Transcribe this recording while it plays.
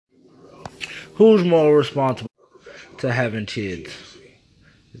Who's more responsible to having kids?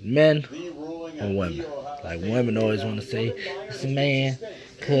 Men or women? Like women always want to say, it's a man.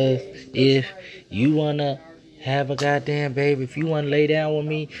 Cause if you wanna have a goddamn baby, if you wanna lay down with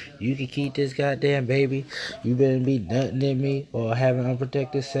me, you can keep this goddamn baby. You better be nutting in me or having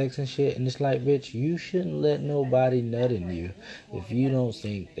unprotected sex and shit. And it's like, bitch, you shouldn't let nobody nut in you if you don't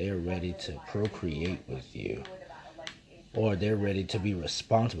think they're ready to procreate with you. Or they're ready to be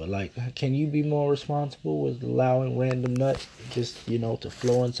responsible. Like, can you be more responsible with allowing random nut just, to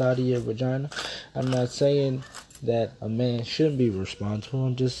flow inside of your vagina? I'm not saying that a man shouldn't be responsible.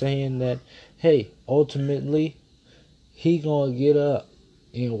 I'm just saying that, hey, ultimately, he gonna get up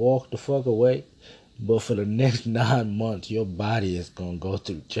and walk the fuck away. But for the next 9 months, your body is gonna go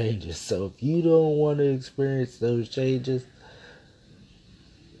through changes. So if you don't want to experience those changes,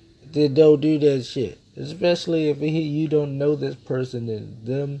 then don't do that shit. Especially if you don't know this person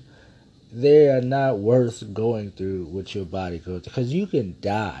and they are not worth going through what your body goes through. Because you can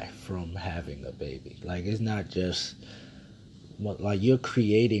die from having a baby. Like, it's not just, like, you're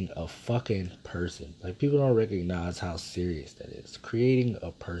creating a fucking person. Like, people don't recognize how serious that is. Creating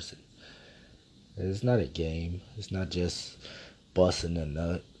a person. It's not a game. It's not just busting a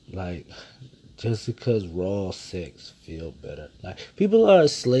nut. Like, just because raw sex feel better. Like, people are a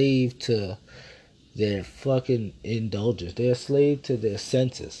slave to their fucking indulgence. They're a slave to their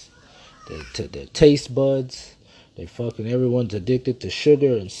senses, to their taste buds. Everyone's addicted to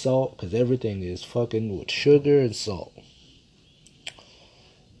sugar and salt because everything is fucking with sugar and salt.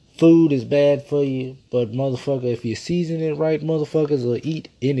 Food is bad for you, but motherfucker, if you season it right, motherfuckers will eat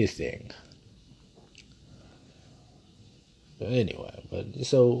anything. But anyway,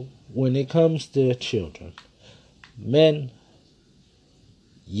 so when it comes to children, men,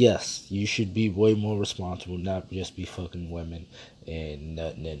 yes, you should be way more responsible, not just be fucking women and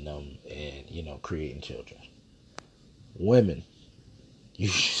nutting in them and, creating children. Women, you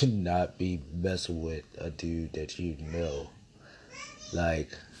should not be messing with a dude that you know. Like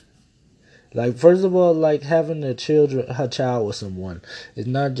first of all, like having a child with someone, it's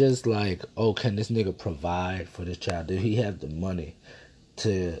not just like, oh, can this nigga provide for this child? Do he have the money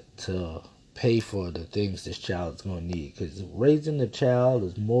to pay for the things this child is gonna need? Because raising a child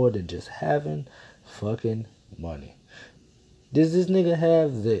is more than just having fucking money. Does this nigga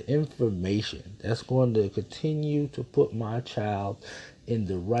have the information that's going to continue to put my child in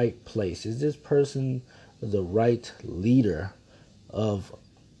the right place? Is this person the right leader of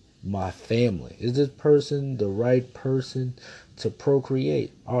my family? Is this person the right person to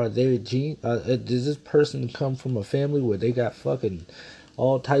procreate? Does this person come from a family where they got fucking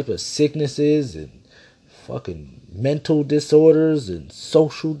all type of sicknesses and fucking mental disorders and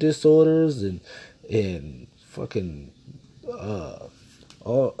social disorders and fucking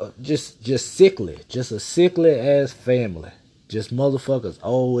just sickly, just a sickly ass family, just motherfuckers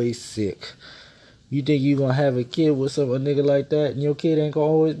always sick? You think you gonna have a kid with a nigga like that and your kid ain't gonna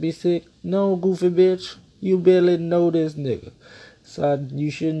always be sick? No, goofy bitch. You barely know this nigga. So you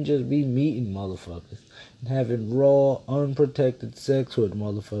shouldn't just be meeting motherfuckers and having raw, unprotected sex with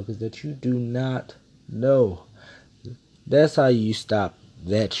motherfuckers that you do not know. That's how you stop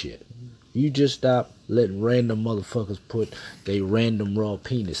that shit. You just stop letting random motherfuckers put they random raw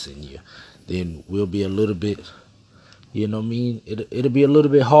penis in you. Then we'll be a little bit, you know what I mean? It'll be a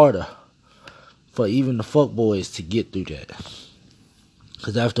little bit harder for even the fuck boys to get through that.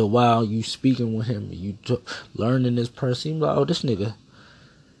 Because after a while, you speaking with him, you learning this person, you're like, oh, this nigga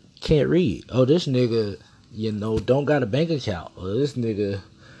can't read. Oh, this nigga, don't got a bank account. Or this nigga,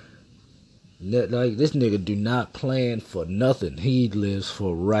 do not plan for nothing. He lives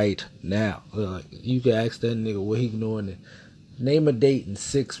for right now. Like, you can ask that nigga what he doing. Name a date in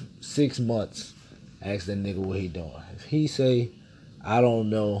six months. Ask that nigga what he doing. If he say, I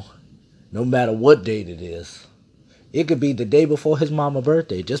don't know, no matter what date it is. It could be the day before his mama's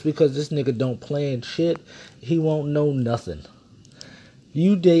birthday. Just because this nigga don't plan shit, he won't know nothing.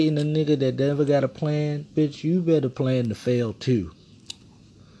 You dating a nigga that never got a plan, bitch, you better plan to fail too.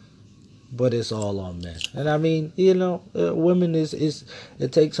 But it's all on men. And I mean, women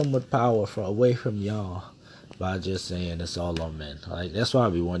it takes so much power away from y'all by just saying it's all on men. Like, that's why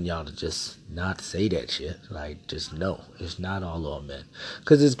we want y'all to just not say that shit. Like, just know it's not all on men.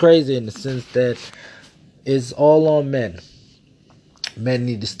 Because it's crazy in the sense that it's all on men. Men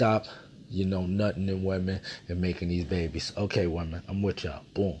need to stop, nutting in women and making these babies. Okay, women, I'm with y'all.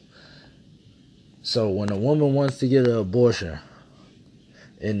 Boom. So when a woman wants to get an abortion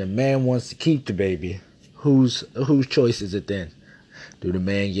and the man wants to keep the baby, whose choice is it then? Do the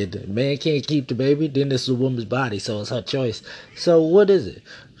man get the man can't keep the baby? Then it's the woman's body, so it's her choice. So what is it?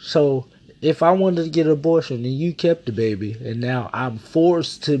 So if I wanted to get an abortion and you kept the baby and now I'm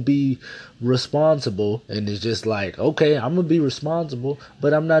forced to be responsible, and it's just like, okay, I'm gonna be responsible,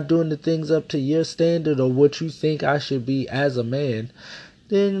 but I'm not doing the things up to your standard or what you think I should be as a man,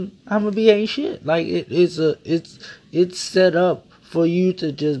 then I'm gonna be ain't shit. Like it's set up for you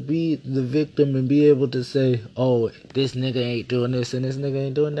to just be the victim and be able to say, oh, this nigga ain't doing this and this nigga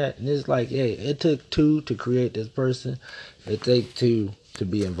ain't doing that. And it's like, hey, it took two to create this person. It takes two to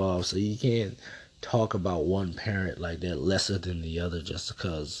be involved. So you can't talk about one parent like that lesser than the other just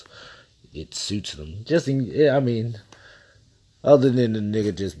because it suits them. I mean, other than the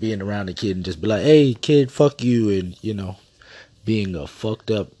nigga just being around the kid and just be like, hey, kid, fuck you, and, being a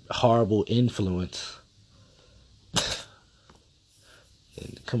fucked up, horrible influence.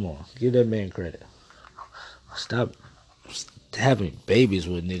 Come on, give that man credit. Stop having babies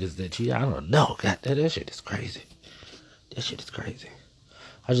with niggas that I don't know. God, that shit is crazy. That shit is crazy.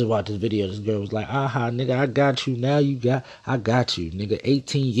 I just watched this video. This girl was like, aha, nigga, I got you. Now I got you. Nigga,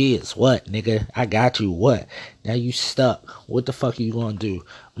 18 years. What, nigga? I got you. What? Now you stuck. What the fuck are you gonna do?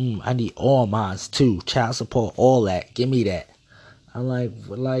 I need all mines too. Child support, all that. Give me that. I'm like,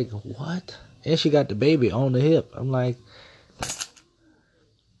 what? And she got the baby on the hip. I'm like,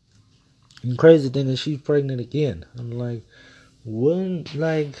 and crazy thing is she's pregnant again. I'm like,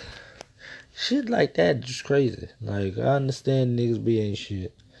 shit like that just crazy. Like, I understand niggas being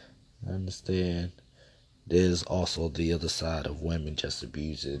shit. I understand there's also the other side of women just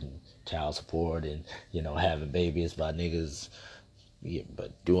abusing child support and, having babies by niggas, yeah,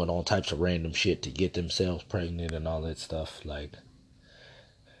 but doing all types of random shit to get themselves pregnant and all that stuff. Like,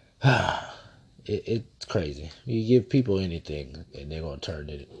 it's crazy. You give people anything and they're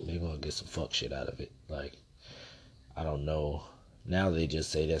gonna get some fuck shit out of it. Like, I don't know. Now they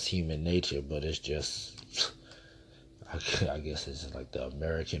just say that's human nature, but it's just, I guess it's like the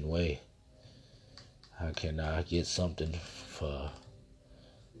American way. How can I get something for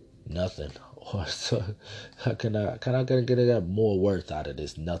nothing? Or so, how can I get more worth out of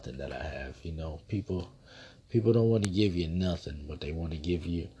this nothing that I have? People don't want to give you nothing, but they want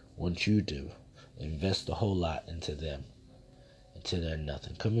you to invest a whole lot into them, into their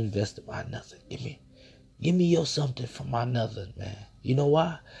nothing. Come invest in my nothing. Give me your something for my nothing, man. You know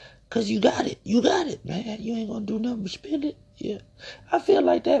why? Cause you got it. You got it, man. You ain't gonna do nothing but spend it. Yeah. I feel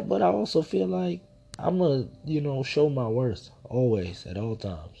like that, but I also feel like I'm gonna, show my worth always at all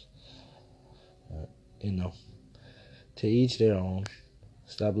times. You know, to each their own.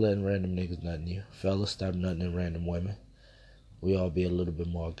 Stop letting random niggas nut in you. Fellas, stop nutting in random women. We all be a little bit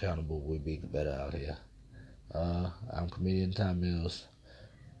more accountable. We'd be better out here. I'm comedian Tom Mills.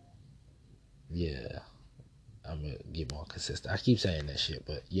 Yeah. I'm gonna get more consistent. I keep saying that shit,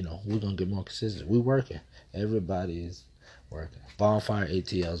 but we're gonna get more consistent. We working. Everybody is working. Bonfire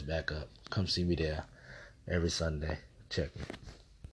ATL's back up. Come see me there every Sunday. Check me.